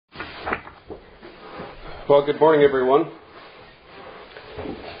Well, good morning, everyone.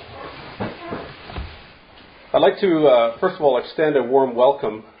 I'd like to, first of all, extend a warm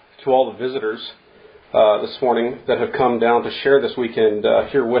welcome to all the visitors this morning that have come down to share this weekend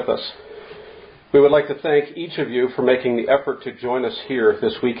here with us. We would like to thank each of you for making the effort to join us here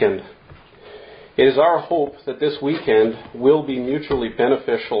this weekend. It is our hope that this weekend will be mutually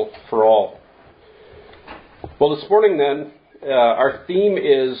beneficial for all. Well, this morning then, our theme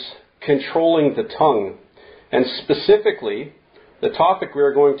is controlling the tongue. And specifically, the topic we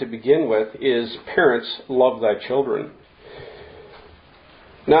are going to begin with is Parents, Love Thy Children.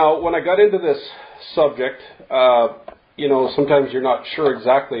 Now, when I got into this subject, sometimes you're not sure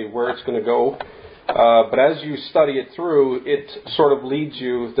exactly where it's going to go. But as you study it through, it sort of leads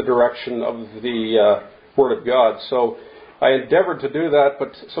you the direction of the Word of God. So I endeavored to do that,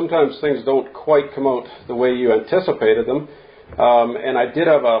 but sometimes things don't quite come out the way you anticipated them. And I did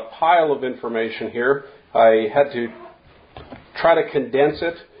have a pile of information here. I had to try to condense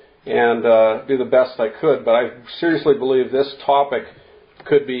it and do the best I could, but I seriously believe this topic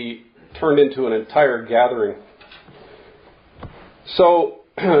could be turned into an entire gathering. So,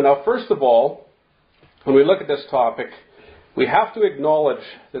 now first of all, when we look at this topic, we have to acknowledge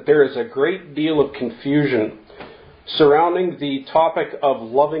that there is a great deal of confusion surrounding the topic of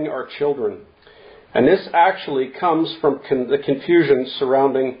loving our children. And this actually comes from the confusion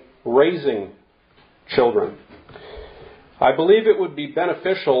surrounding raising children. I believe it would be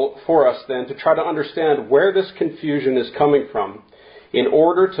beneficial for us then to try to understand where this confusion is coming from in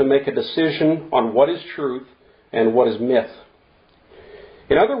order to make a decision on what is truth and what is myth.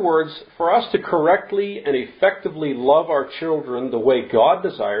 In other words, for us to correctly and effectively love our children the way God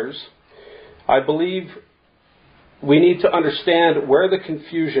desires, I believe we need to understand where the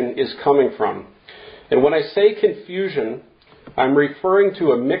confusion is coming from. And when I say confusion, I'm referring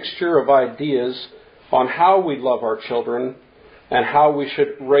to a mixture of ideas on how we love our children and how we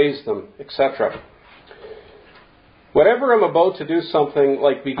should raise them, etc. Whenever I'm about to do something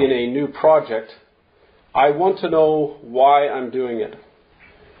like begin a new project, I want to know why I'm doing it.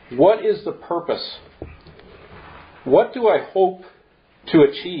 What is the purpose? What do I hope to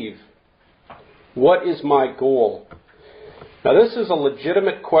achieve? What is my goal? Now, this is a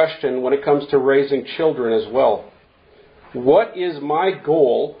legitimate question when it comes to raising children as well. What is my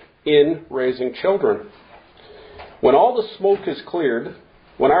goal in raising children? When all the smoke is cleared,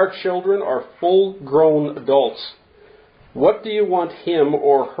 when our children are full-grown adults, what do you want him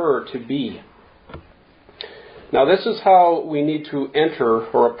or her to be? Now, this is how we need to enter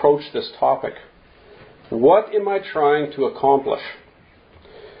or approach this topic. What am I trying to accomplish?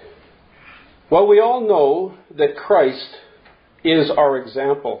 Well, we all know that Christ is our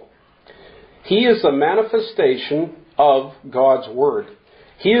example. He is the manifestation of God's Word.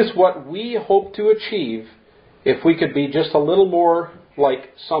 He is what we hope to achieve if we could be just a little more like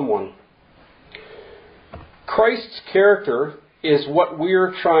someone. Christ's character is what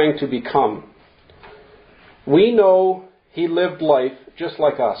we're trying to become. We know He lived life just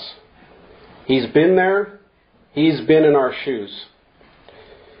like us. He's been there. He's been in our shoes.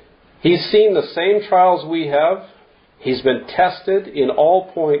 He's seen the same trials we have. He's been tested in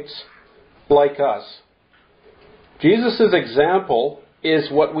all points like us. Jesus' example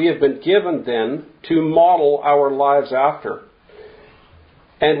is what we have been given then to model our lives after.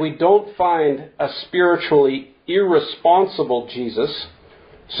 And we don't find a spiritually irresponsible Jesus,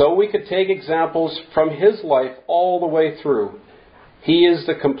 so we could take examples from His life all the way through. He is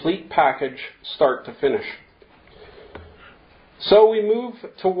the complete package, start to finish. So we move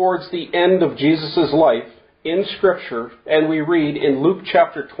towards the end of Jesus' life in Scripture, and we read in Luke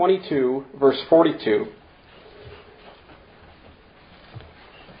chapter 22, verse 42.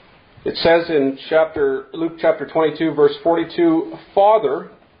 It says in Luke chapter 22, verse 42,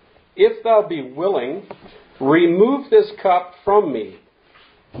 Father, if thou be willing, remove this cup from me.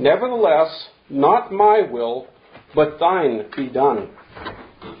 Nevertheless, not my will, but thine be done.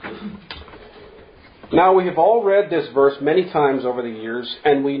 Now, we have all read this verse many times over the years,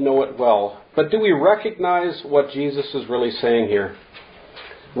 and we know it well. But do we recognize what Jesus is really saying here?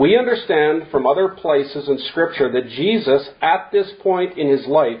 We understand from other places in Scripture that Jesus, at this point in His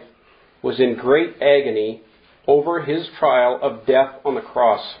life, was in great agony over His trial of death on the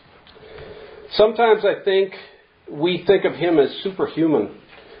cross. Sometimes I think we think of Him as superhuman,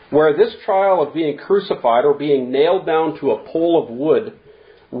 where this trial of being crucified or being nailed down to a pole of wood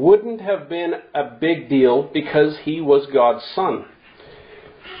wouldn't have been a big deal because He was God's Son.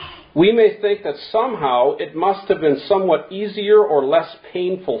 We may think that somehow it must have been somewhat easier or less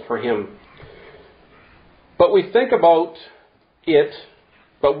painful for Him. But we think about it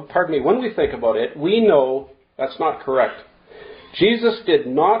when we think about it, we know that's not correct. Jesus did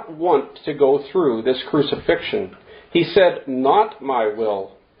not want to go through this crucifixion. He said, "Not my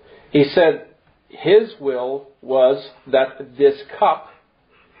will." He said his will was that this cup,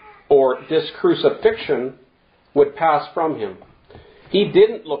 or this crucifixion, would pass from him. He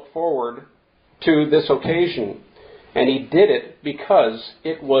didn't look forward to this occasion, and he did it because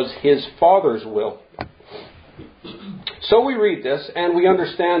it was his Father's will. So we read this and we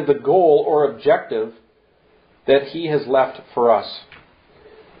understand the goal or objective that he has left for us.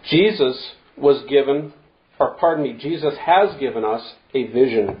 Jesus has given us a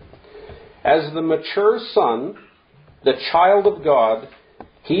vision. As the mature son, the child of God,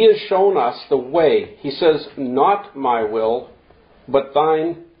 he has shown us the way. He says, "Not my will, but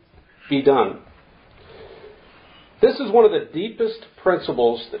thine be done." This is one of the deepest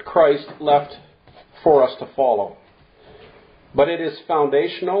principles that Christ left for us to follow. But it is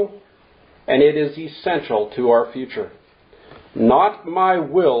foundational and it is essential to our future. Not my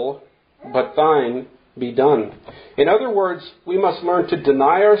will, but thine be done. In other words, we must learn to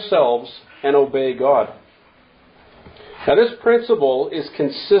deny ourselves and obey God. Now, this principle is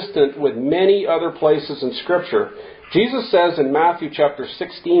consistent with many other places in Scripture. Jesus says in Matthew chapter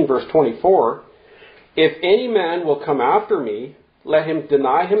 16, verse 24, "If any man will come after me, let him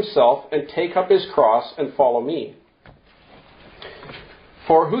deny himself and take up his cross and follow me.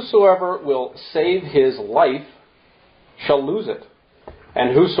 For whosoever will save his life shall lose it,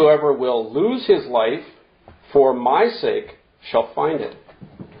 and whosoever will lose his life for my sake shall find it."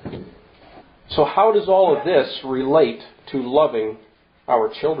 So how does all of this relate to loving our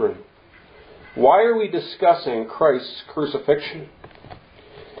children? Why are we discussing Christ's crucifixion?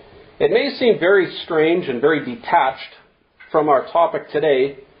 It may seem very strange and very detached from our topic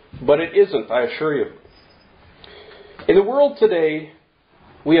today, but it isn't, I assure you. In the world today,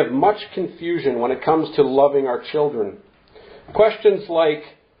 we have much confusion when it comes to loving our children. Questions like,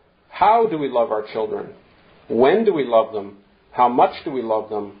 how do we love our children? When do we love them? How much do we love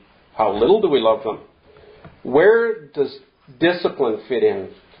them? How little do we love them? Where does discipline fit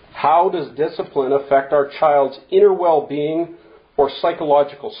in? How does discipline affect our child's inner well-being or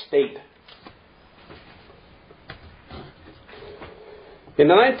psychological state? In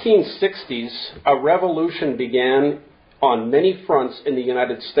the 1960s, a revolution began on many fronts in the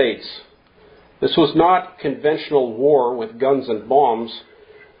United States. This was not conventional war with guns and bombs,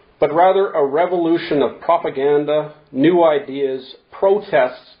 but rather a revolution of propaganda, new ideas,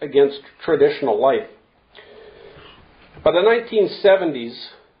 protests against traditional life. By the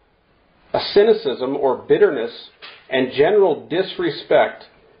 1970s, a cynicism or bitterness and general disrespect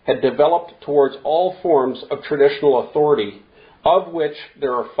had developed towards all forms of traditional authority, of which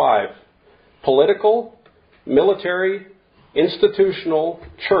there are 5: political, military, institutional,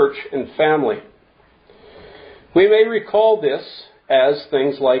 church, and family. We may recall this as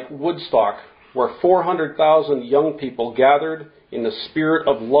things like Woodstock, where 400,000 young people gathered in the spirit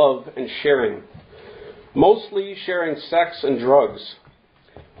of love and sharing, mostly sharing sex and drugs.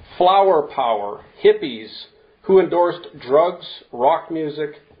 Flower power, hippies who endorsed drugs, rock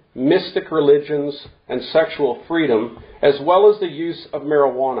music, mystic religions, and sexual freedom, as well as the use of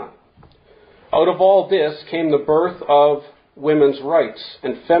marijuana. Out of all this came the birth of women's rights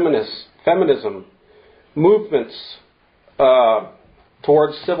and feminism, movements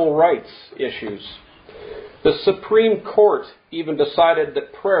towards civil rights issues. The Supreme Court even decided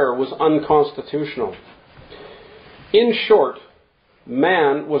that prayer was unconstitutional. In short,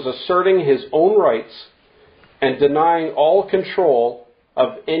 man was asserting his own rights and denying all control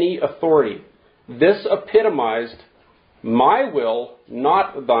of any authority. This epitomized, "My will,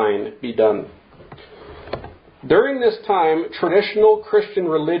 not thine, be done." During this time, traditional Christian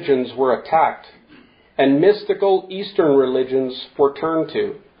religions were attacked, and mystical Eastern religions were turned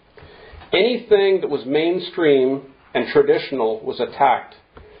to. Anything that was mainstream and traditional was attacked.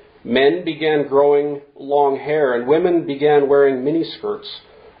 Men began growing long hair, and women began wearing miniskirts,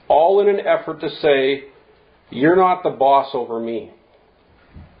 all in an effort to say, "You're not the boss over me."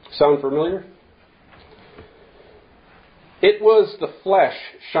 Sound familiar? It was the flesh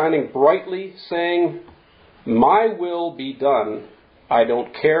shining brightly, saying, "My will be done. I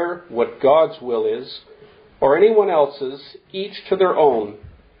don't care what God's will is, or anyone else's, each to their own."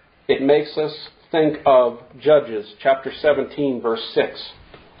 It makes us think of Judges chapter 17, verse 6,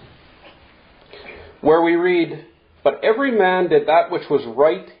 where we read, "But every man did that which was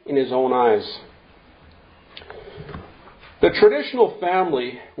right in his own eyes." The traditional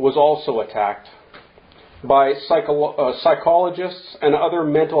family was also attacked by psychologists and other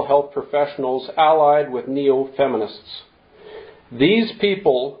mental health professionals allied with neo-feminists. These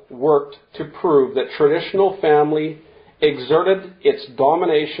people worked to prove that traditional family exerted its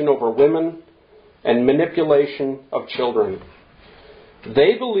domination over women and manipulation of children.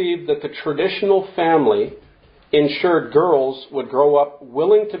 They believed that the traditional family ensured girls would grow up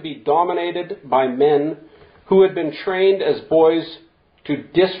willing to be dominated by men who had been trained as boys to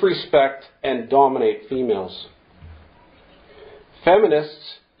disrespect and dominate females.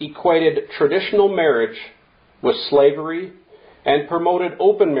 Feminists equated traditional marriage with slavery and promoted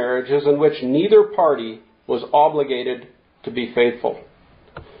open marriages in which neither party was obligated to be faithful.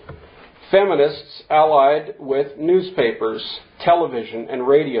 Feminists allied with newspapers, television, and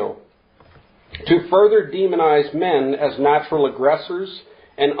radio to further demonize men as natural aggressors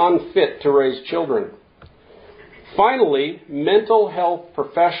and unfit to raise children. Finally, mental health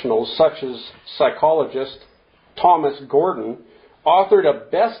professionals such as psychologist Thomas Gordon authored a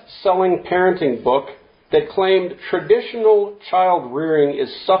best-selling parenting book that claimed traditional child rearing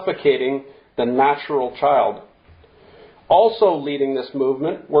is suffocating the natural child. Also leading this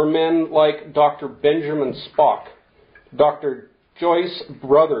movement were men like Dr. Benjamin Spock, Dr. Joyce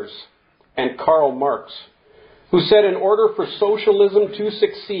Brothers, and Karl Marx, who said in order for socialism to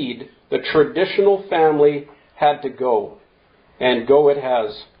succeed, the traditional family had to go. And go it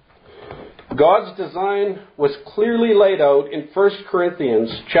has. God's design was clearly laid out in 1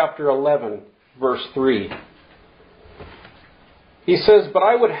 Corinthians chapter 11, verse 3. He says, "But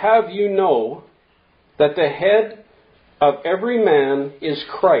I would have you know that the head of every man is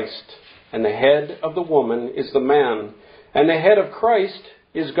Christ, and the head of the woman is the man, and the head of Christ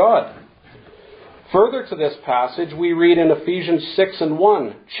is God." Further to this passage, we read in Ephesians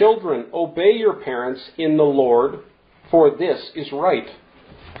 6:1, "Children, obey your parents in the Lord, for this is right.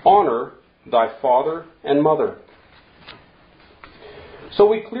 Honor thy father and mother." So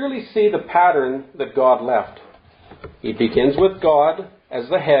we clearly see the pattern that God left. He begins with God as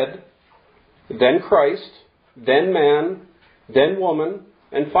the head, then Christ, then man, then woman,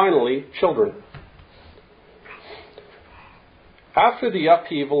 and finally children. After the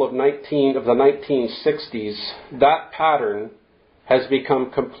upheaval of the 1960s, that pattern has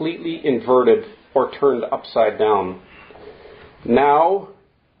become completely inverted or turned upside down. Now,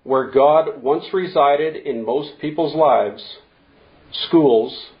 where God once resided in most people's lives,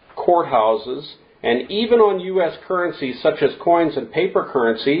 schools, courthouses, and even on U.S. currency such as coins and paper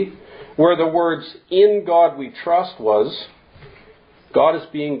currency, where the words "in God we trust" was, God is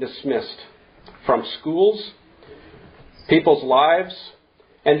being dismissed from schools, people's lives,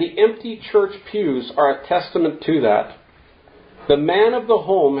 and the empty church pews are a testament to that. The man of the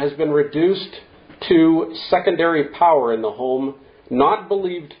home has been reduced to secondary power in the home, not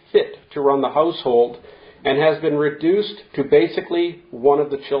believed fit to run the household, and has been reduced to basically one of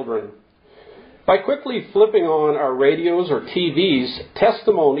the children. By quickly flipping on our radios or TVs,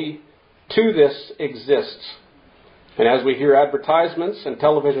 testimony to this exists. And as we hear advertisements and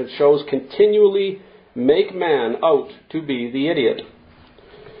television shows continually make man out to be the idiot,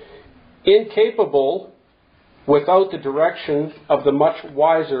 incapable without the direction of the much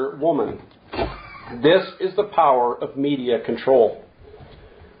wiser woman. This is the power of media control.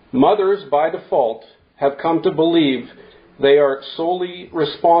 Mothers, by default, have come to believe they are solely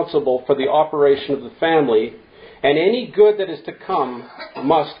responsible for the operation of the family, and any good that is to come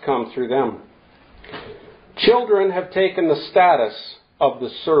must come through them. Children have taken the status of the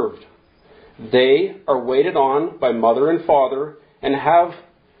served. They are waited on by mother and father and have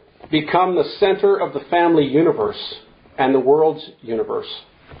become the center of the family universe and the world's universe.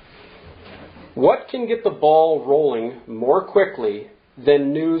 What can get the ball rolling more quickly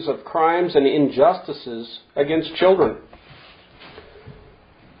than news of crimes and injustices against children?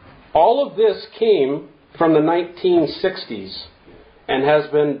 All of this came from the 1960s and has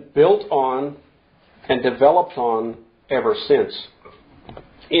been built on and developed on ever since.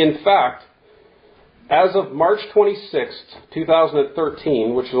 In fact, as of March 26th,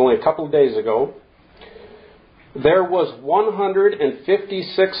 2013, which was only a couple of days ago, there was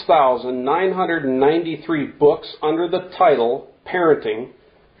 156,993 books under the title Parenting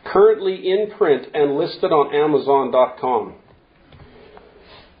currently in print and listed on Amazon.com.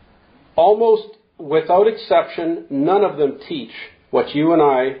 Almost without exception, none of them teach what you and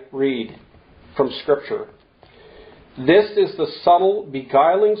I read from Scripture. This is the subtle,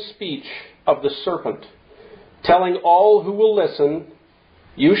 beguiling speech of the serpent, telling all who will listen,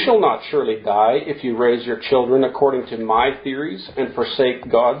 "You shall not surely die if you raise your children according to my theories and forsake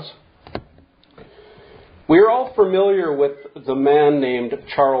God's." We are all familiar with the man named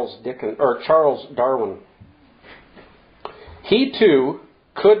Charles Darwin. He too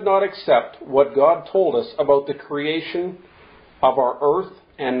could not accept what God told us about the creation of our earth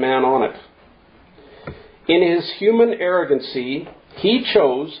and man on it. In his human arrogancy, he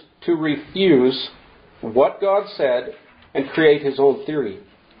chose to refuse what God said and create his own theory.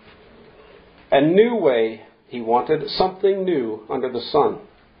 A new way he wanted, something new under the sun.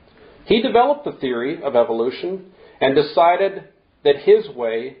 He developed the theory of evolution and decided that his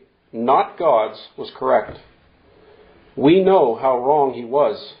way, not God's, was correct. We know how wrong he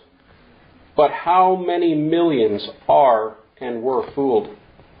was, but how many millions are and were fooled?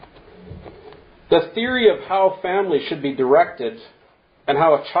 The theory of how family should be directed and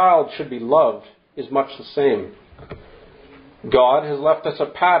how a child should be loved is much the same. God has left us a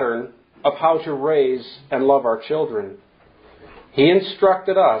pattern of how to raise and love our children. He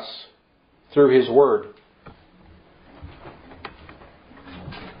instructed us through his word.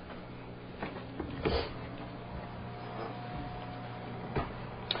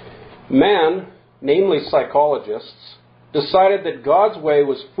 Man, namely psychologists, decided that God's way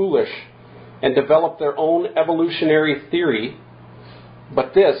was foolish and developed their own evolutionary theory,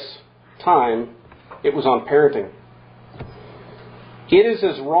 but this time it was on parenting. It is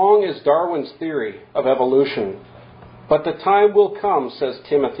as wrong as Darwin's theory of evolution, but the time will come, says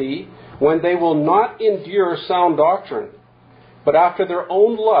Timothy, when they will not endure sound doctrine, but after their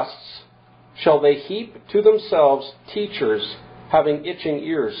own lusts shall they heap to themselves teachers having itching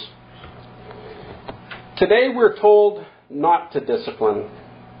ears. Today we're told not to discipline,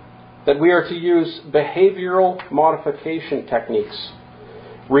 that we are to use behavioral modification techniques,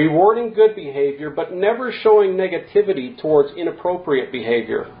 rewarding good behavior but never showing negativity towards inappropriate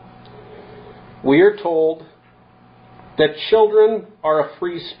behavior. We are told that children are a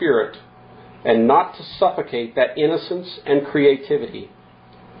free spirit and not to suffocate that innocence and creativity.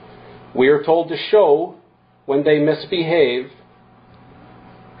 We are told to show when they misbehave,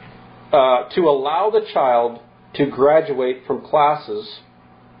 to allow the child to graduate from classes,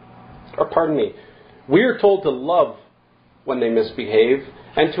 we are told to love when they misbehave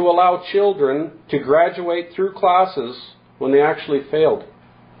and to allow children to graduate through classes when they actually failed.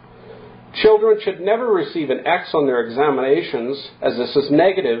 Children should never receive an X on their examinations, as this is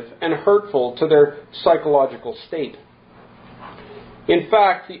negative and hurtful to their psychological state. In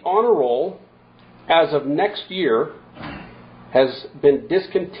fact, the honor roll, as of next year, has been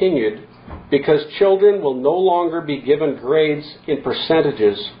discontinued because children will no longer be given grades in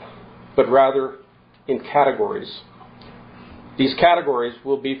percentages, but rather in categories. These categories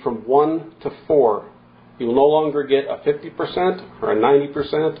will be from 1 to 4. You will no longer get a 50% or a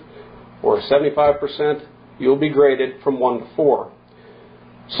 90% or a 75%. You will be graded from 1 to 4,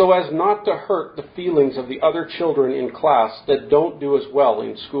 so as not to hurt the feelings of the other children in class that don't do as well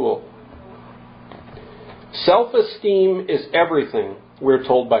in school. Self-esteem is everything, we're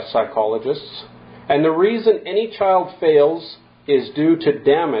told by psychologists, and the reason any child fails is due to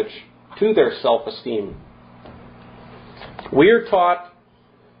damage to their self-esteem. We are taught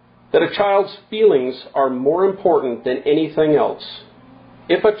that a child's feelings are more important than anything else.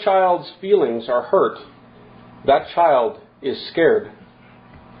 If a child's feelings are hurt, that child is scarred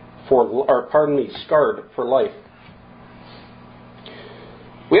for life.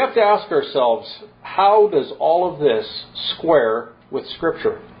 We have to ask ourselves, how does all of this square with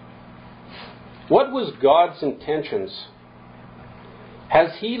Scripture? What was God's intentions?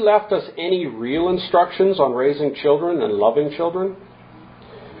 Has He left us any real instructions on raising children and loving children?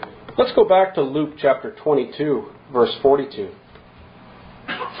 Let's go back to Luke chapter 22, verse 42.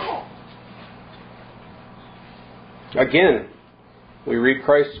 Again, we read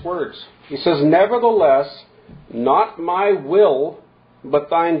Christ's words. He says, "Nevertheless, not my will, but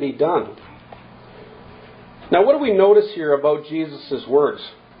thine be done." Now, what do we notice here about Jesus' words?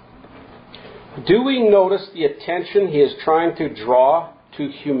 Do we notice the attention he is trying to draw to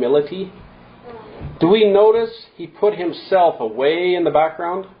humility? Do we notice he put himself away in the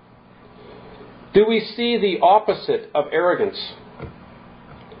background? Do we see the opposite of arrogance?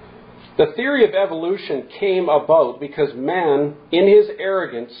 The theory of evolution came about because man, in his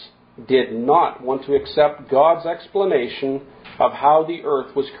arrogance, did not want to accept God's explanation of how the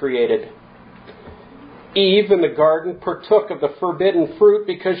earth was created. Eve in the garden partook of the forbidden fruit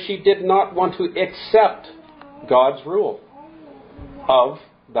because she did not want to accept God's rule of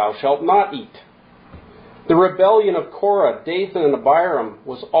 "thou shalt not eat." The rebellion of Korah, Dathan, and Abiram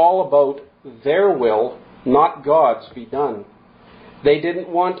was all about their will, not God's, be done. They didn't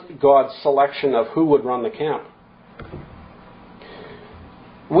want God's selection of who would run the camp.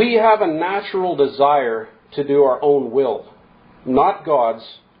 We have a natural desire to do our own will, not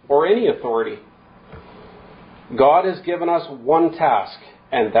God's or any authority. God has given us one task,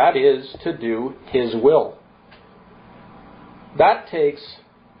 and that is to do His will. That takes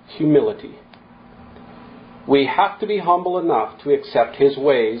humility. We have to be humble enough to accept His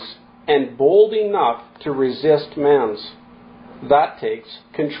ways and bold enough to resist man's. That takes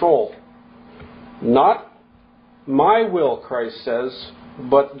control. Not my will, Christ says,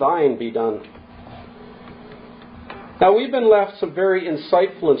 but thine be done. Now, we've been left some very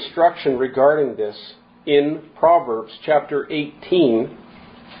insightful instruction regarding this in Proverbs chapter 18,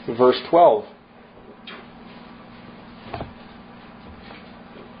 verse 12.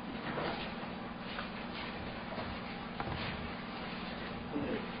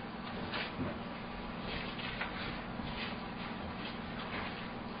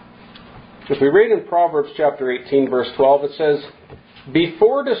 If we read in Proverbs chapter 18, verse 12, it says,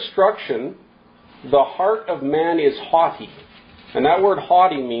 "Before destruction, the heart of man is haughty." And that word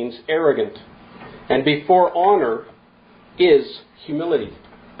haughty means arrogant. And before honor is humility.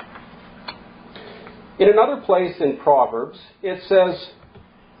 In another place in Proverbs, it says,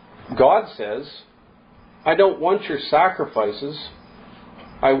 God says, "I don't want your sacrifices,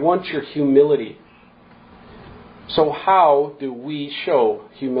 I want your humility." So how do we show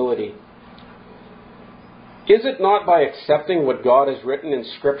humility? Is it not by accepting what God has written in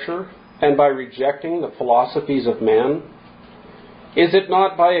Scripture and by rejecting the philosophies of man? Is it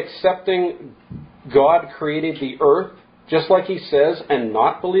not by accepting God created the earth, just like He says, and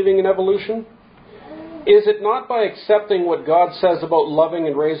not believing in evolution? Is it not by accepting what God says about loving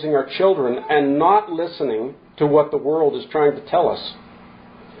and raising our children and not listening to what the world is trying to tell us?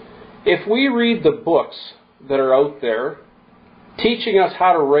 If we read the books that are out there teaching us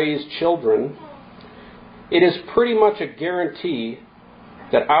how to raise children, it is pretty much a guarantee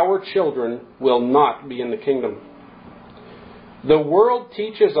that our children will not be in the kingdom. The world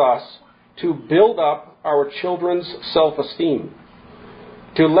teaches us to build up our children's self-esteem,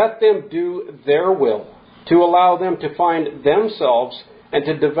 to let them do their will, to allow them to find themselves and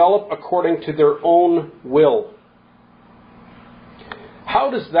to develop according to their own will. How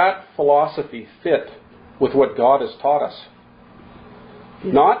does that philosophy fit with what God has taught us?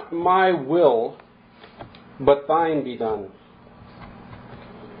 Not my will, but thine be done.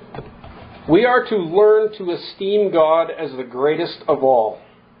 We are to learn to esteem God as the greatest of all.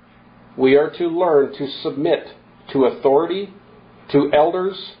 We are to learn to submit to authority, to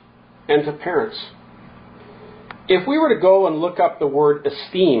elders, and to parents. If we were to go and look up the word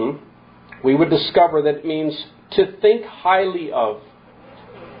esteem, we would discover that it means to think highly of.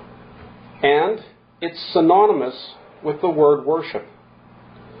 And it's synonymous with the word worship.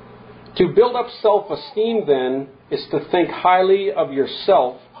 To build up self-esteem, then, is to think highly of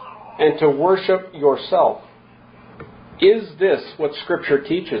yourself and to worship yourself. Is this what Scripture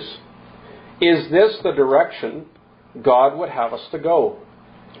teaches? Is this the direction God would have us to go?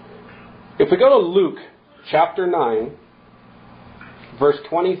 If we go to Luke chapter 9, verse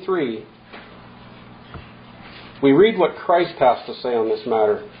 23, we read what Christ has to say on this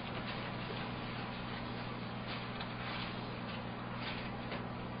matter.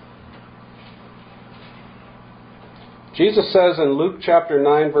 Jesus says in Luke chapter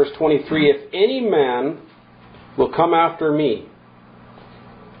 9, verse 23, "If any man will come after me,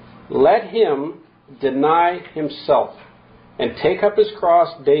 let him deny himself and take up his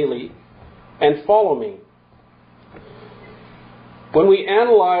cross daily and follow me." When we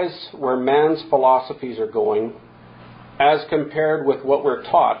analyze where man's philosophies are going, as compared with what we're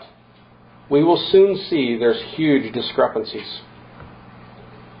taught, we will soon see there's huge discrepancies.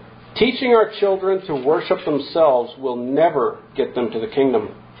 Teaching our children to worship themselves will never get them to the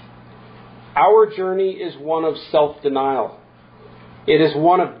kingdom. Our journey is one of self-denial. It is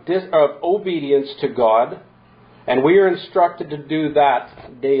one of obedience to God, and we are instructed to do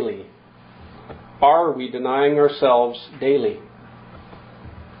that daily. Are we denying ourselves daily?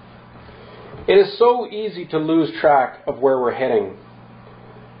 It is so easy to lose track of where we're heading.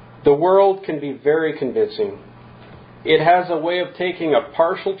 The world can be very convincing. It has a way of taking a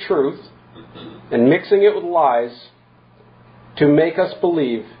partial truth and mixing it with lies to make us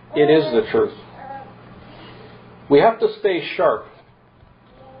believe it is the truth. We have to stay sharp.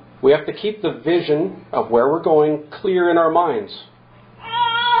 We have to keep the vision of where we're going clear in our minds.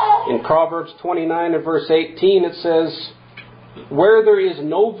 In Proverbs 29 and verse 18 it says, "Where there is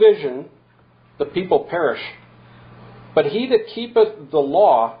no vision, the people perish. But he that keepeth the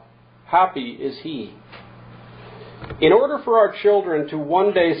law, happy is he." In order for our children to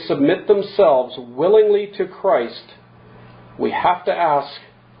one day submit themselves willingly to Christ, we have to ask,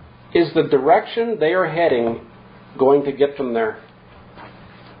 is the direction they are heading going to get them there?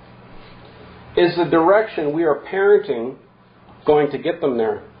 Is the direction we are parenting going to get them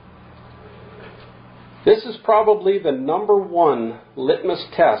there? This is probably the number one litmus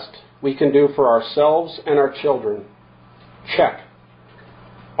test we can do for ourselves and our children. Check.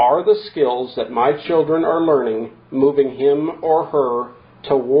 Are the skills that my children are learning moving him or her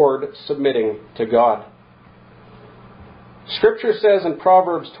toward submitting to God? Scripture says in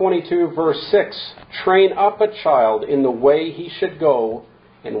Proverbs 22, verse 6, "Train up a child in the way he should go,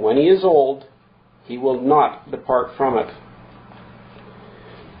 and when he is old, he will not depart from it."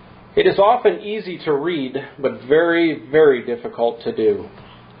 It is often easy to read, but very, very difficult to do.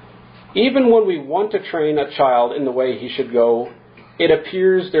 Even when we want to train a child in the way he should go, it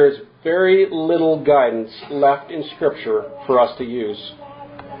appears there is very little guidance left in Scripture for us to use.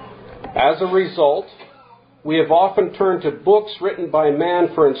 As a result, we have often turned to books written by man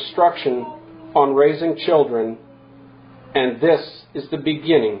for instruction on raising children, and this is the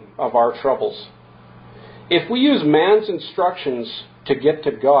beginning of our troubles. If we use man's instructions to get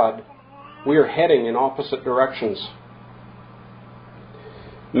to God, we are heading in opposite directions.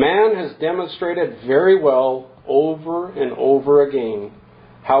 Man has demonstrated very well over and over again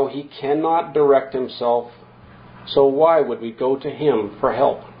how he cannot direct himself, so why would we go to him for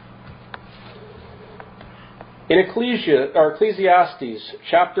help? In Ecclesiastes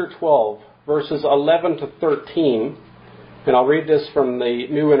chapter 12, verses 11 to 13, and I'll read this from the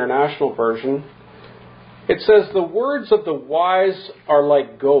New International Version, it says, "The words of the wise are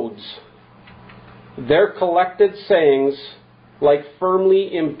like goads, their collected sayings like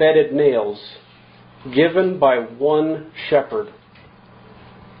firmly embedded nails, given by one shepherd.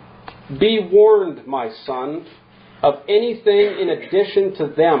 Be warned, my son, of anything in addition to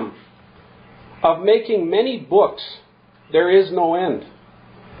them. Of making many books there is no end,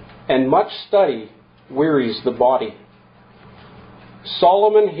 and much study wearies the body."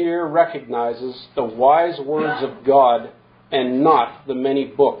 Solomon here recognizes the wise words of God and not the many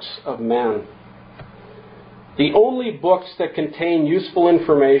books of man. The only books that contain useful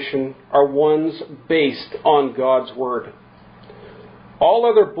information are ones based on God's Word. All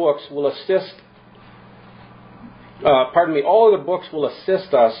other books will assist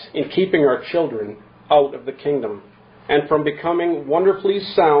us in keeping our children out of the kingdom and from becoming wonderfully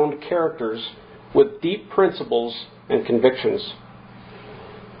sound characters with deep principles and convictions.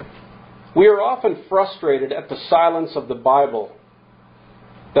 We are often frustrated at the silence of the Bible,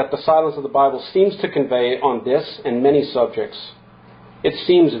 that the silence of the Bible seems to convey on this and many subjects. It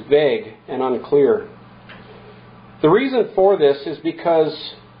seems vague and unclear. The reason for this is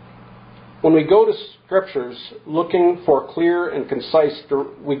because when we go to Scriptures looking for clear and concise,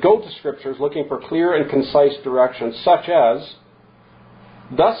 directions, such as,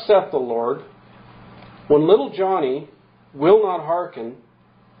 "Thus saith the Lord, when little Johnny will not hearken,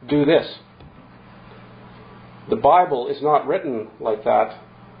 do this." The Bible is not written like that,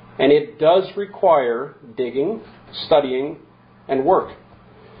 and it does require digging, studying, and work.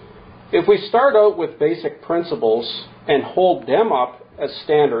 If we start out with basic principles and hold them up as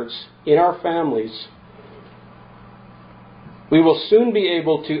standards in our families, we will soon be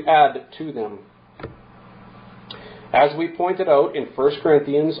able to add to them. As we pointed out in 1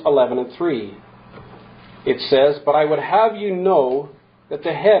 Corinthians 11:3, it says, "But I would have you know that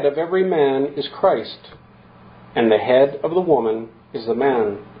the head of every man is Christ, and the head of the woman is the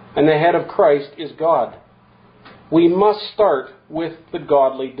man, and the head of Christ is God." We must start with the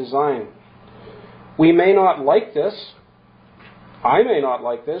godly design. We may not like this. I may not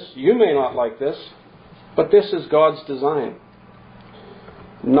like this. You may not like this. But this is God's design.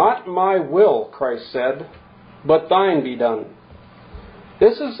 "Not my will," Christ said, "but thine be done."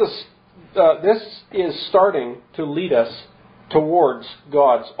 This is starting to lead us towards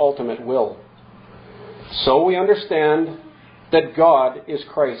God's ultimate will. So we understand that God is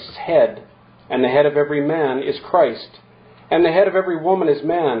Christ's head, and the head of every man is Christ, and the head of every woman is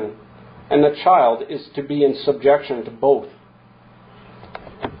man, and the child is to be in subjection to both.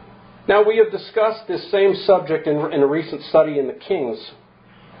 Now, we have discussed this same subject in a recent study in the Kings,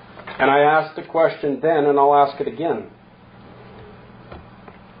 and I asked the question then, and I'll ask it again.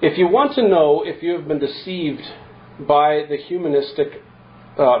 If you want to know if you have been deceived by the humanistic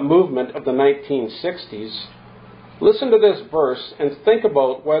movement of the 1960s, listen to this verse and think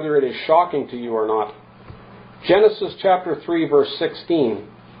about whether it is shocking to you or not. Genesis chapter 3, verse 16.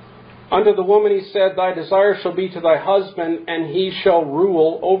 "Unto the woman he said, Thy desire shall be to thy husband, and he shall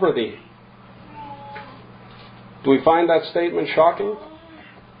rule over thee." Do we find that statement shocking?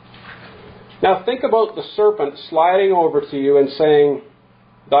 Now think about the serpent sliding over to you and saying,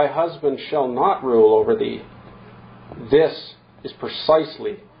 "Thy husband shall not rule over thee." This is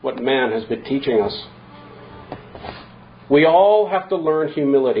precisely what man has been teaching us. We all have to learn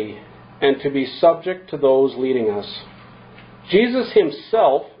humility and to be subject to those leading us. Jesus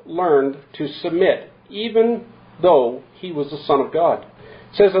himself learned to submit, even though he was the Son of God.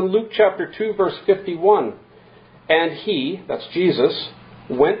 It says in Luke chapter 2, verse 51, "And he," that's Jesus,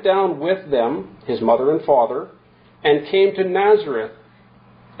 "went down with them," his mother and father, "and came to Nazareth,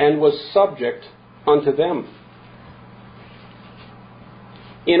 and was subject unto them."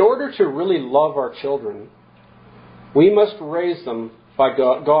 In order to really love our children, we must raise them by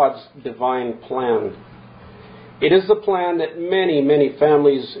God's divine plan. It is the plan that many, many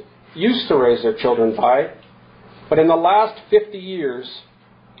families used to raise their children by, but in the last 50 years,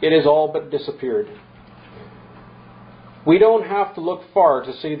 it has all but disappeared. We don't have to look far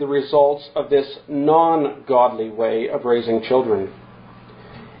to see the results of this non-godly way of raising children.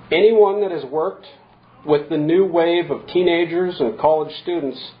 Anyone that has worked with the new wave of teenagers and college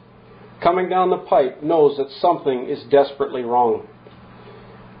students coming down the pipe knows that something is desperately wrong.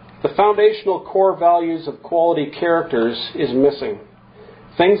 The foundational core values of quality characters is missing.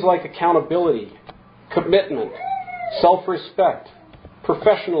 Things like accountability, commitment, self-respect,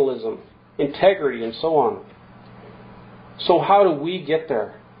 professionalism, integrity, and so on. So how do we get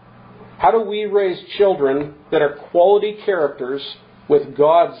there? How do we raise children that are quality characters with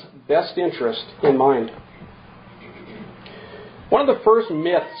God's best interest in mind? One of the first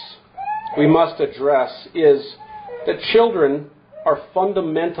myths we must address is that children are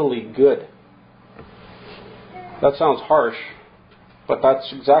fundamentally good. That sounds harsh, but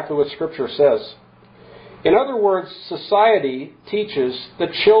that's exactly what Scripture says. In other words, society teaches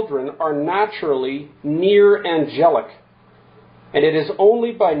that children are naturally near angelic, and it is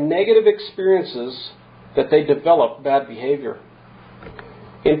only by negative experiences that they develop bad behavior.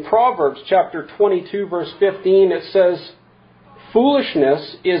 In Proverbs chapter 22, verse 15, it says,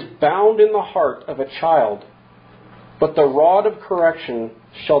 "Foolishness is bound in the heart of a child, but the rod of correction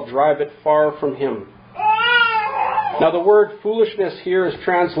shall drive it far from him." Now the word foolishness here is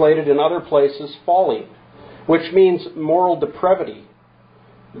translated in other places folly, which means moral depravity.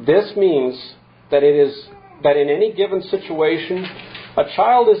 This means that in any given situation, a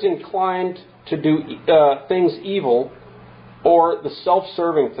child is inclined to do things evil or the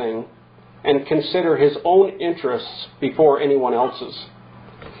self-serving thing and consider his own interests before anyone else's.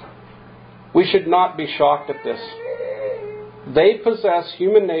 We should not be shocked at this. They possess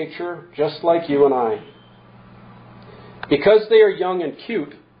human nature just like you and I. Because they are young and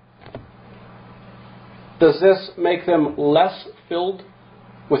cute, does this make them less filled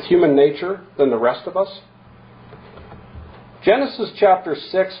with human nature than the rest of us? Genesis chapter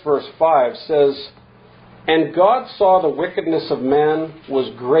 6, verse 5 says, "And God saw the wickedness of man was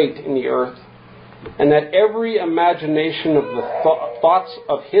great in the earth, and that every imagination of the thoughts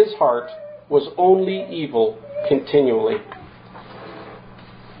of his heart was only evil continually."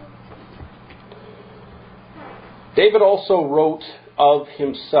 David also wrote of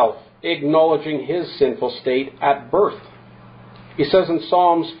himself, acknowledging his sinful state at birth. He says in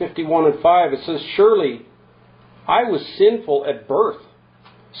Psalms 51 and 5, it says, "Surely I was sinful at birth,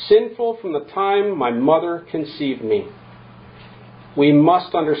 sinful from the time my mother conceived me." We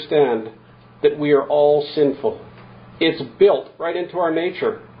must understand that we are all sinful. It's built right into our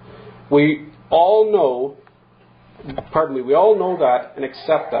nature. We all know that and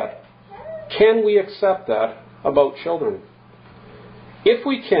accept that. Can we accept that about children? If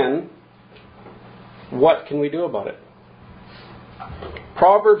we can, what can we do about it?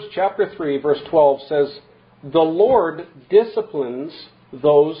 Proverbs chapter 3, verse 12 says, "The Lord disciplines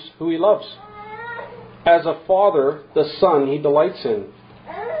those who he loves. As a father, the son he delights in."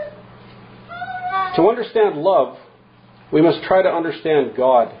 To understand love, we must try to understand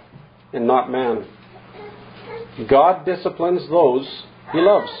God and not man. God disciplines those he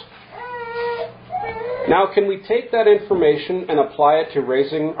loves. Now, can we take that information and apply it to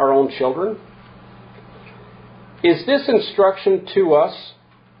raising our own children? Is this instruction to us,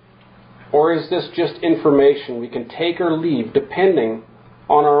 or is this just information we can take or leave depending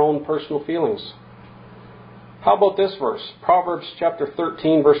on our own personal feelings? How about this verse? Proverbs chapter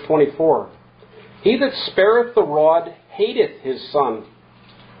 13, verse 24. "He that spareth the rod hateth his son,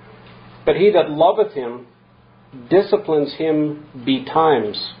 but he that loveth him disciplines him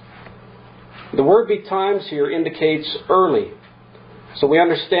betimes." The word betimes here indicates early. So we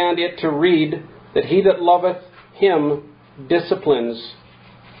understand it to read that he that loveth him disciplines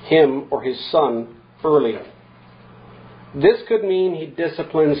him or his son early. This could mean he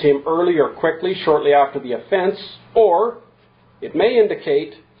disciplines him early or quickly, shortly after the offense, or it may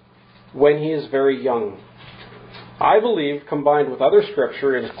indicate when he is very young. I believe, combined with other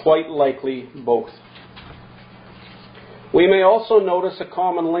scripture, it is quite likely both. We may also notice a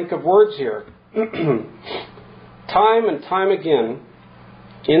common link of words here. Time and time again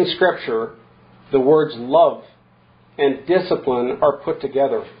in Scripture, the words love and discipline are put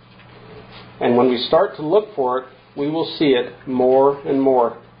together. And when we start to look for it, we will see it more and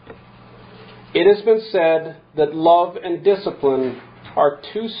more. It has been said that love and discipline are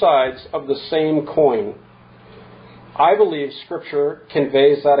two sides of the same coin. I believe Scripture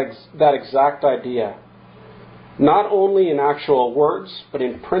conveys that exact idea, not only in actual words, but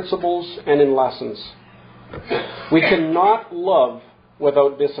in principles and in lessons. We cannot love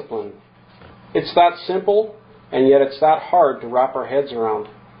without discipline. It's that simple, and yet it's that hard to wrap our heads around.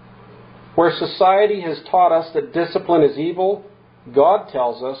 Where society has taught us that discipline is evil, God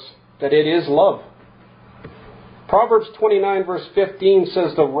tells us that it is love. Proverbs 29 verse 15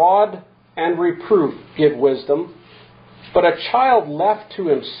 says, "The rod and reproof give wisdom, but a child left to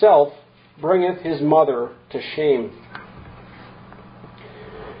himself bringeth his mother to shame."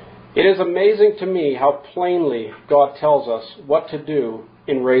 It is amazing to me how plainly God tells us what to do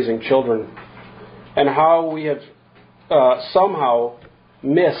in raising children, and how we have somehow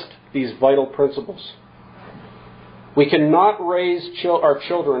missed these vital principles. We cannot raise our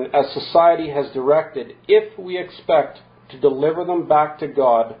children as society has directed if we expect to deliver them back to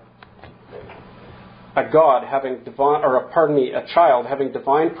God, a child having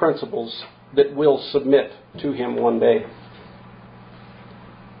divine principles that will submit to Him one day.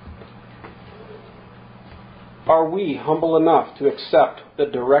 Are we humble enough to accept the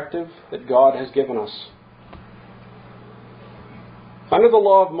directive that God has given us? Under the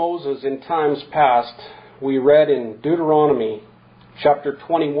law of Moses in times past, we read in Deuteronomy chapter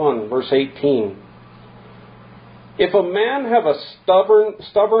 21, verse 18, "If a man have a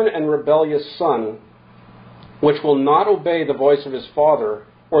stubborn and rebellious son, which will not obey the voice of his father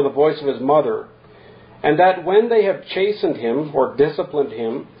or the voice of his mother, and that when they have chastened him or disciplined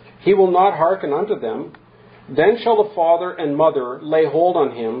him, he will not hearken unto them, then shall the father and mother lay hold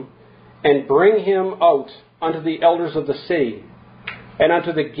on him, and bring him out unto the elders of the city, and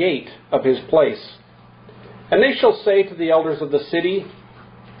unto the gate of his place. And they shall say to the elders of the city,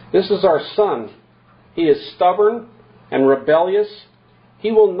 This is our son. He is stubborn and rebellious.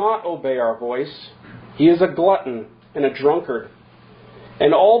 He will not obey our voice. He is a glutton and a drunkard.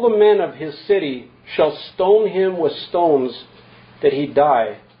 And all the men of his city shall stone him with stones, that he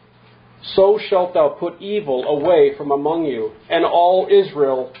die. So shalt thou put evil away from among you, and all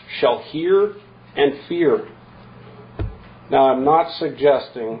Israel shall hear and fear." Now, I'm not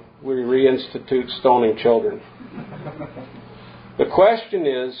suggesting we reinstitute stoning children. The question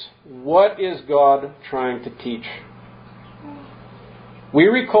is, what is God trying to teach? We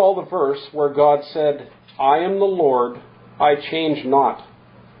recall the verse where God said, "I am the Lord, I change not."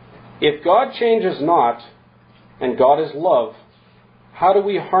 If God changes not, and God is love, how do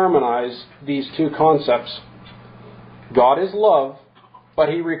we harmonize these two concepts? God is love, but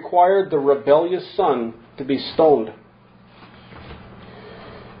He required the rebellious son to be stoned.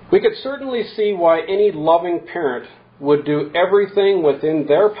 We could certainly see why any loving parent would do everything within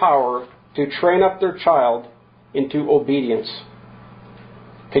their power to train up their child into obedience.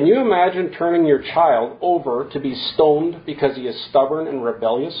 Can you imagine turning your child over to be stoned because he is stubborn and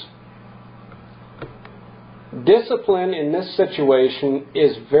rebellious? Discipline in this situation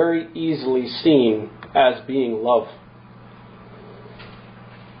is very easily seen as being love.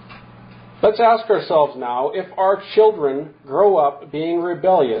 Let's ask ourselves now, if our children grow up being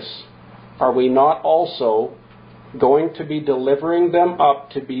rebellious, are we not also going to be delivering them up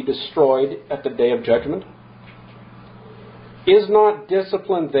to be destroyed at the day of judgment? Is not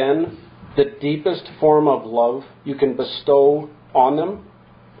discipline then the deepest form of love you can bestow on them?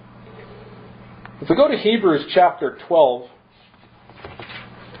 If we go to Hebrews chapter 12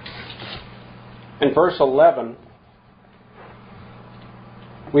 and verse 11,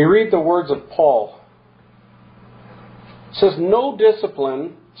 we read the words of Paul. It says, "No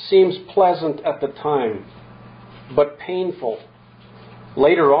discipline seems pleasant at the time, but painful.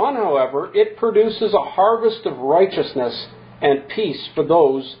 Later on, however, it produces a harvest of righteousness and peace for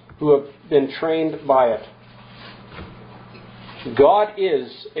those who have been trained by it." God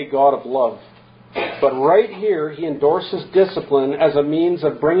is a God of love. But right here, He endorses discipline as a means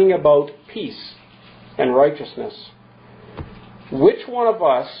of bringing about peace and righteousness. Which one of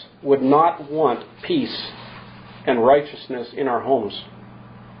us would not want peace and righteousness in our homes?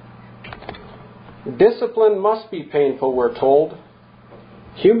 Discipline must be painful, we're told.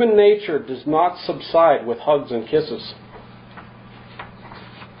 Human nature does not subside with hugs and kisses.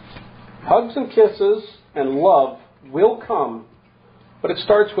 Hugs and kisses and love will come, but it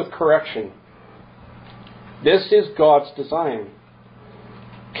starts with correction. This is God's design.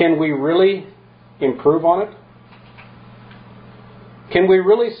 Can we really improve on it? Can we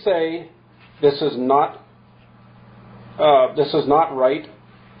really say, this is not right,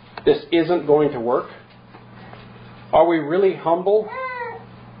 this isn't going to work? Are we really humble?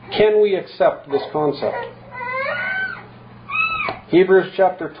 Can we accept this concept? Hebrews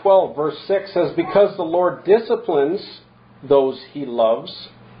chapter 12, verse 6 says, because the Lord disciplines those He loves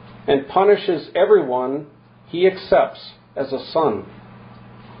and punishes everyone He accepts as a son.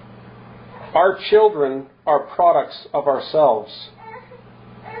 Our children are products of ourselves.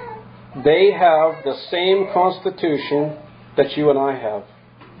 They have the same constitution that you and I have.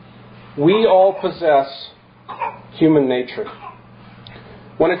 We all possess human nature.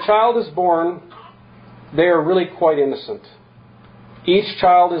 When a child is born, they are really quite innocent. Each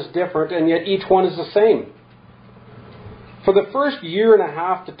child is different, and yet each one is the same. For the first year and a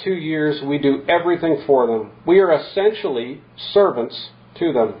half to 2 years, we do everything for them. We are essentially servants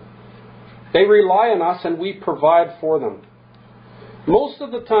to them. They rely on us, and we provide for them. Most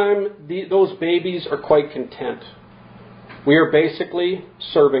of the time, those babies are quite content. We are basically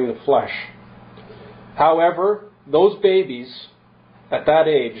serving the flesh. However, those babies at that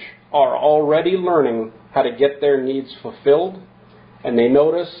age are already learning how to get their needs fulfilled, and they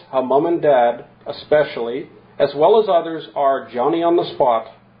notice how mom and dad, especially, as well as others, are Johnny on the spot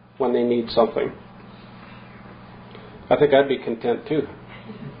when they need something. I think I'd be content too.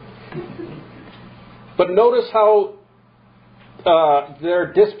 But notice how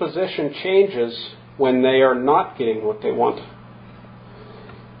their disposition changes when they are not getting what they want.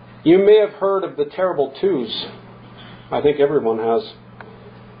 You may have heard of the terrible twos. I think everyone has.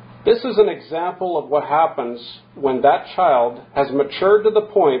 This is an example of what happens when that child has matured to the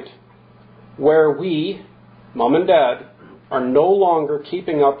point where we, mom and dad, are no longer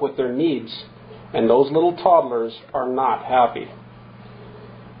keeping up with their needs, and those little toddlers are not happy.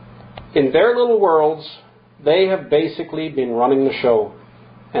 In their little worlds, they have basically been running the show,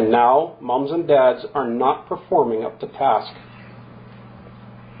 and now moms and dads are not performing up to task.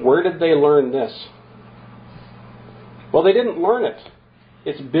 Where did they learn this? Well, they didn't learn it.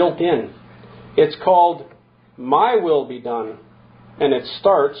 It's built in. It's called my will be done, and it's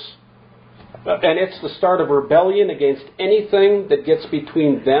the start of rebellion against anything that gets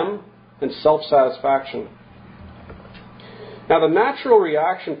between them and self-satisfaction. Now, the natural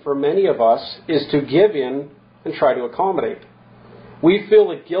reaction for many of us is to give in and try to accommodate. We feel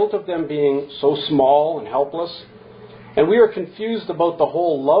the guilt of them being so small and helpless, and we are confused about the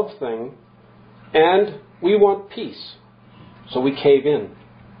whole love thing, and we want peace, so we cave in.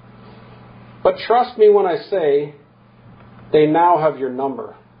 But trust me when I say, they now have your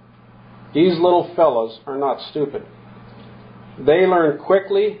number. These little fellows are not stupid. They learn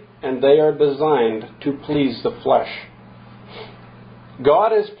quickly, and they are designed to please the flesh.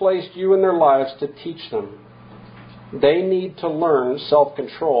 God has placed you in their lives to teach them. They need to learn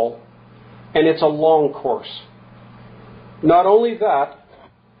self-control, and it's a long course. Not only that,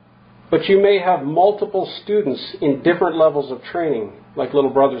 but you may have multiple students in different levels of training, like little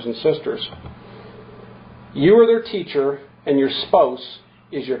brothers and sisters. You are their teacher, and your spouse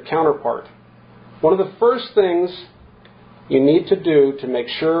is your counterpart. One of the first things you need to do to make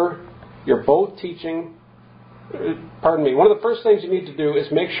sure you're both teaching, one of the first things you need to do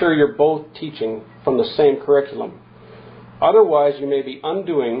is make sure you're both teaching from the same curriculum. Otherwise, you may be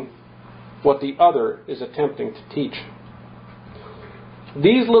undoing what the other is attempting to teach.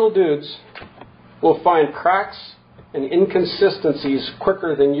 These little dudes will find cracks and inconsistencies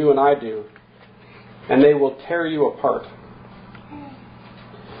quicker than you and I do, and they will tear you apart.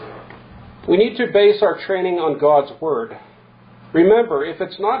 We need to base our training on God's Word. Remember, if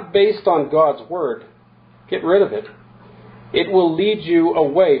it's not based on God's Word, get rid of it. It will lead you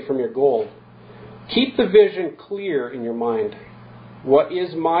away from your goal. Keep the vision clear in your mind. What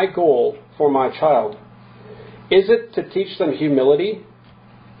is my goal for my child? Is it to teach them humility,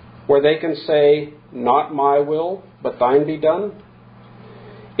 where they can say, not my will, but thine be done?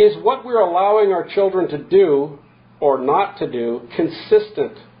 Is what we're allowing our children to do or not to do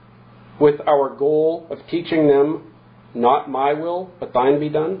consistent with our goal of teaching them, not my will, but thine be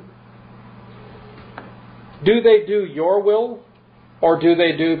done? Do they do your will, or do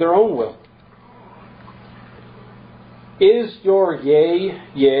they do their own will? Is your yea,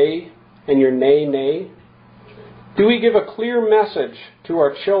 yea, and your nay, nay? Do we give a clear message to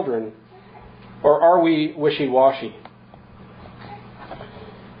our children, or are we wishy-washy?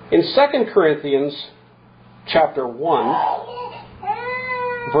 In 2 Corinthians chapter 1,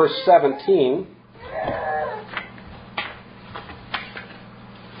 verse 17,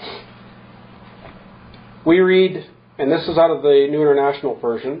 We read, and this is out of the New International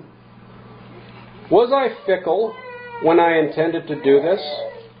Version, "Was I fickle when I intended to do this?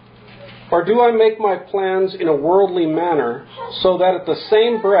 Or do I make my plans in a worldly manner, so that at the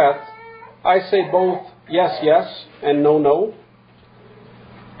same breath I say both yes, yes, and no, no?"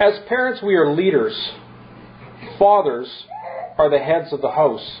 As parents, we are leaders. Fathers are the heads of the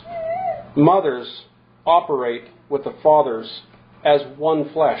house. Mothers operate with the fathers as one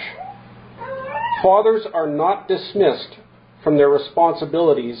flesh. Fathers are not dismissed from their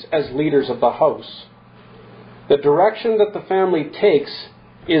responsibilities as leaders of the house. The direction that the family takes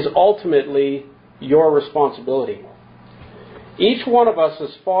is ultimately your responsibility. Each one of us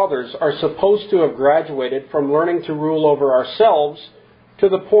as fathers are supposed to have graduated from learning to rule over ourselves to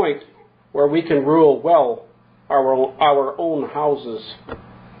the point where we can rule well our own houses.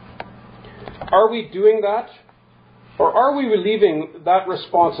 Are we doing that? Or are we relieving that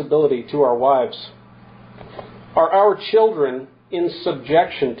responsibility to our wives? Are our children in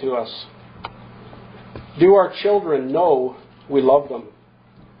subjection to us? Do our children know we love them?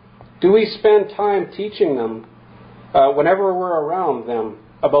 Do we spend time teaching them, whenever we're around them,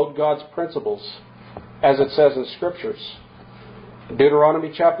 about God's principles, as it says in Scriptures?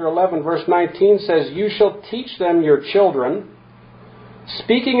 Deuteronomy chapter 11, verse 19 says, "You shall teach them your children,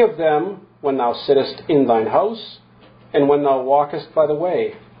 speaking of them when thou sittest in thine house, and when thou walkest by the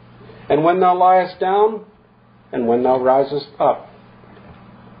way, and when thou liest down, and when thou risest up."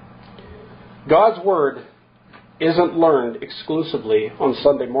 God's Word isn't learned exclusively on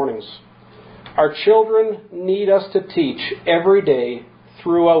Sunday mornings. Our children need us to teach every day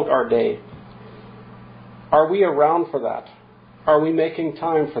throughout our day. Are we around for that? Are we making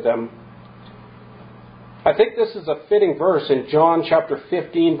time for them? I think this is a fitting verse in John chapter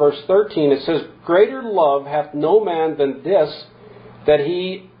 15, verse 13. It says, "Greater love hath no man than this, that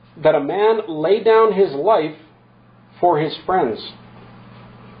a man lay down his life for his friends."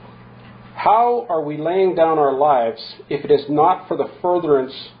 How are we laying down our lives if it is not for the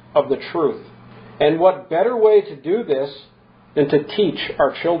furtherance of the truth? And what better way to do this than to teach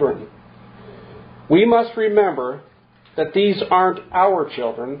our children? We must remember that these aren't our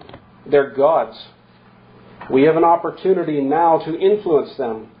children, they're God's. We have an opportunity now to influence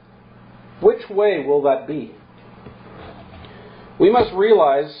them. Which way will that be? We must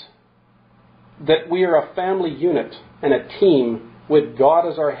realize that we are a family unit and a team with God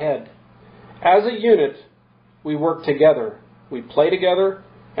as our head. As a unit, we work together, we play together,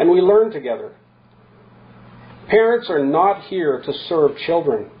 and we learn together. Parents are not here to serve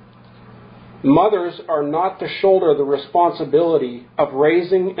children. Mothers are not to shoulder the responsibility of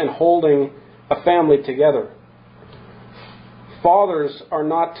raising and holding a family together. Fathers are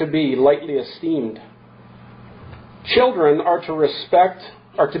not to be lightly esteemed. Children are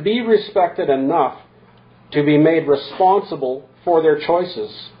to be respected enough to be made responsible for their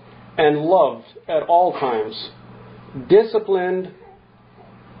choices and loved at all times. Disciplined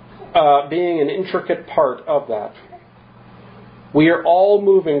being an intricate part of that. We are all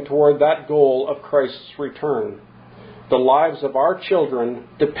moving toward that goal of Christ's return. The lives of our children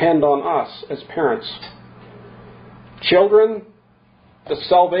depend on us as parents. Children, the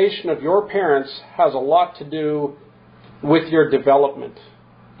salvation of your parents has a lot to do with your development.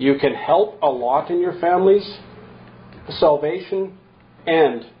 You can help a lot in your family's salvation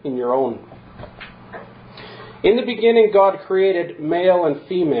and in your own. In the beginning, God created male and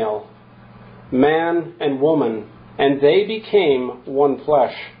female, man and woman, and they became one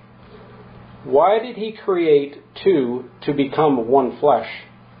flesh. Why did He create two to become one flesh?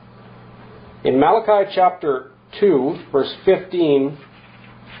 In Malachi chapter 2, verse 15,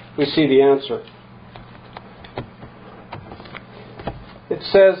 we see the answer. It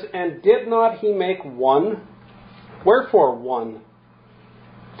says, "And did not He make one? Wherefore one?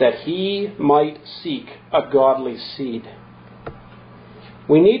 That He might seek a godly seed."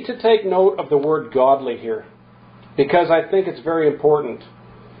 We need to take note of the word godly here, because I think it's very important.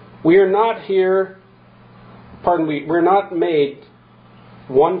 We're not made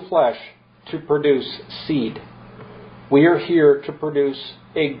one flesh to produce seed. We are here to produce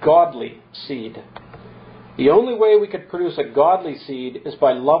a godly seed. The only way we could produce a godly seed is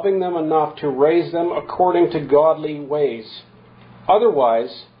by loving them enough to raise them according to godly ways.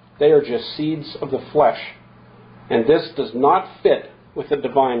 Otherwise, they are just seeds of the flesh, and this does not fit with the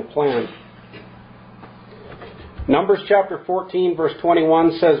divine plan. Numbers chapter 14, verse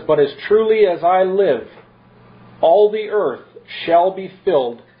 21 says, "But as truly as I live, all the earth shall be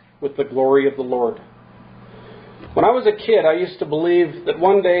filled with the glory of the Lord." When I was a kid, I used to believe that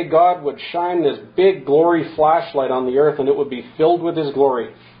one day God would shine this big glory flashlight on the earth and it would be filled with His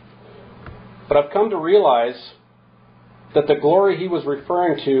glory. But I've come to realize that the glory he was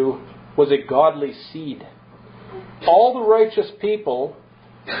referring to was a godly seed. All the righteous people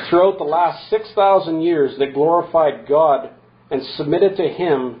throughout the last 6,000 years that glorified God and submitted to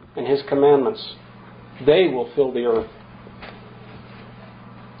Him and His commandments, they will fill the earth.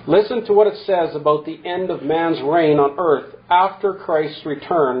 Listen to what it says about the end of man's reign on earth after Christ's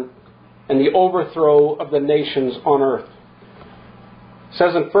return and the overthrow of the nations on earth. It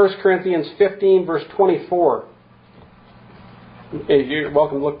says in 1 Corinthians 15, verse 24. You're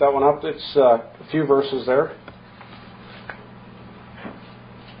welcome to look that one up. It's a few verses there.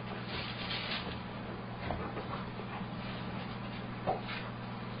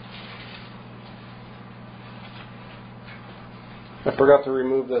 I forgot to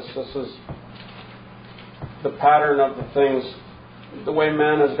remove this. This is the pattern of the things, the way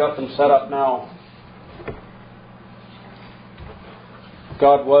man has got them set up now.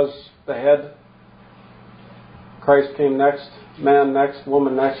 God was the head. Christ came next. Man next.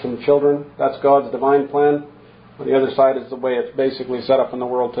 Woman next. And children. That's God's divine plan. On the other side is the way it's basically set up in the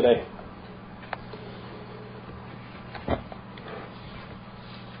world today.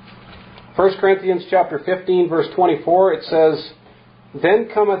 First Corinthians chapter 15, verse 24, it says, "Then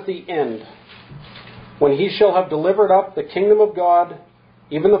cometh the end, when he shall have delivered up the kingdom of God,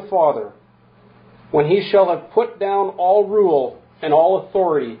 even the Father, when he shall have put down all rule and all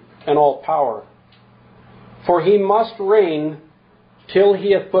authority and all power. For he must reign till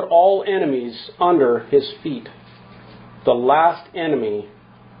he hath put all enemies under his feet. The last enemy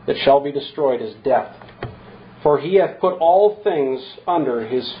that shall be destroyed is death. For he hath put all things under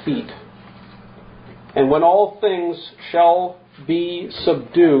his feet. And when all things shall be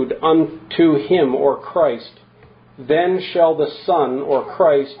subdued unto him," or Christ, "then shall the Son," or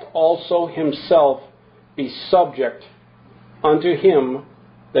Christ, "also himself be subject unto him,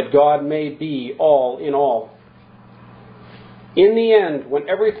 that God may be all in all." In the end, when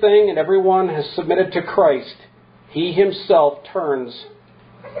everything and everyone has submitted to Christ, he himself turns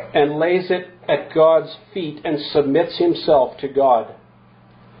and lays it at God's feet and submits himself to God.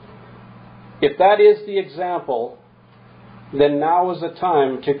 If that is the example, then now is the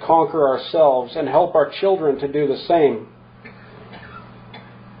time to conquer ourselves and help our children to do the same.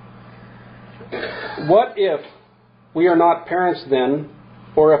 What if we are not parents then,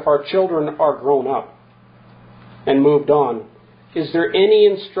 or if our children are grown up and moved on? Is there any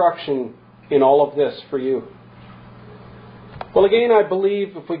instruction in all of this for you? Well, again, I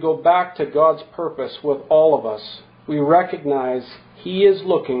believe if we go back to God's purpose with all of us, we recognize He is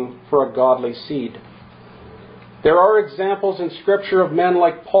looking for a godly seed. There are examples in Scripture of men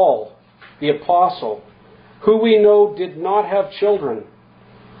like Paul, the apostle, who we know did not have children.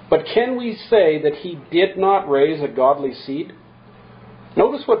 But can we say that he did not raise a godly seed?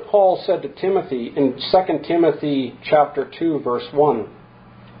 Notice what Paul said to Timothy in 2 Timothy chapter 2, verse 1.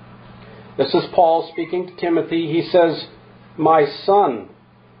 This is Paul speaking to Timothy. He says, "My son,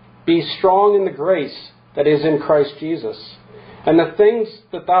 be strong in the grace that is in Christ Jesus. And the things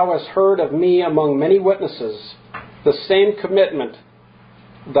that thou hast heard of me among many witnesses, the same commitment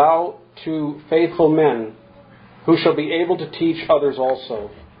thou to faithful men, who shall be able to teach others also."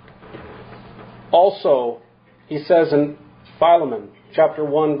 Also, he says in Philemon, chapter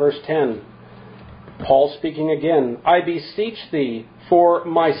 1, verse 10, Paul speaking again, "I beseech thee for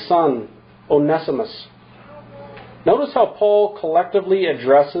my son, Onesimus." Notice how Paul collectively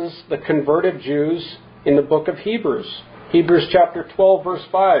addresses the converted Jews in the book of Hebrews. Hebrews chapter 12, verse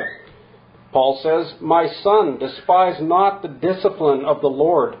 5. Paul says, "My son, despise not the discipline of the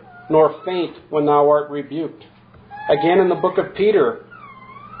Lord, nor faint when thou art rebuked." Again in the book of Peter,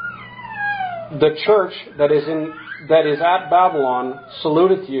 "The church that is at Babylon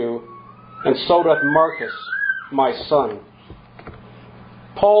saluteth you, and so doth Marcus, my son."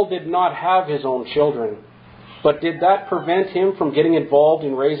 Paul did not have his own children, but did that prevent him from getting involved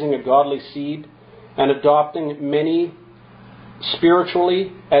in raising a godly seed and adopting many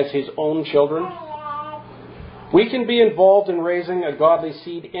spiritually as his own children? We can be involved in raising a godly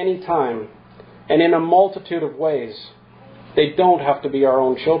seed anytime and in a multitude of ways. They don't have to be our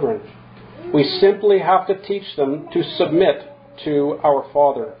own children. We simply have to teach them to submit to our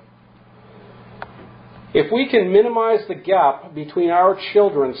Father. If we can minimize the gap between our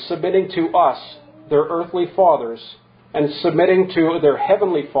children submitting to us, their earthly fathers, and submitting to their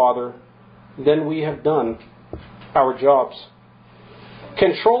heavenly Father, then we have done our jobs.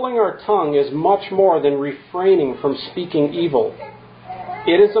 Controlling our tongue is much more than refraining from speaking evil.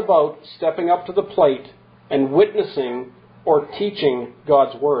 It is about stepping up to the plate and witnessing or teaching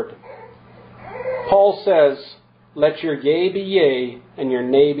God's Word. Paul says, "Let your yea be yea and your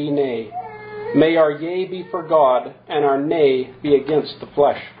nay be nay." May our yea be for God, and our nay be against the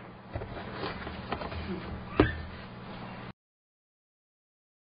flesh.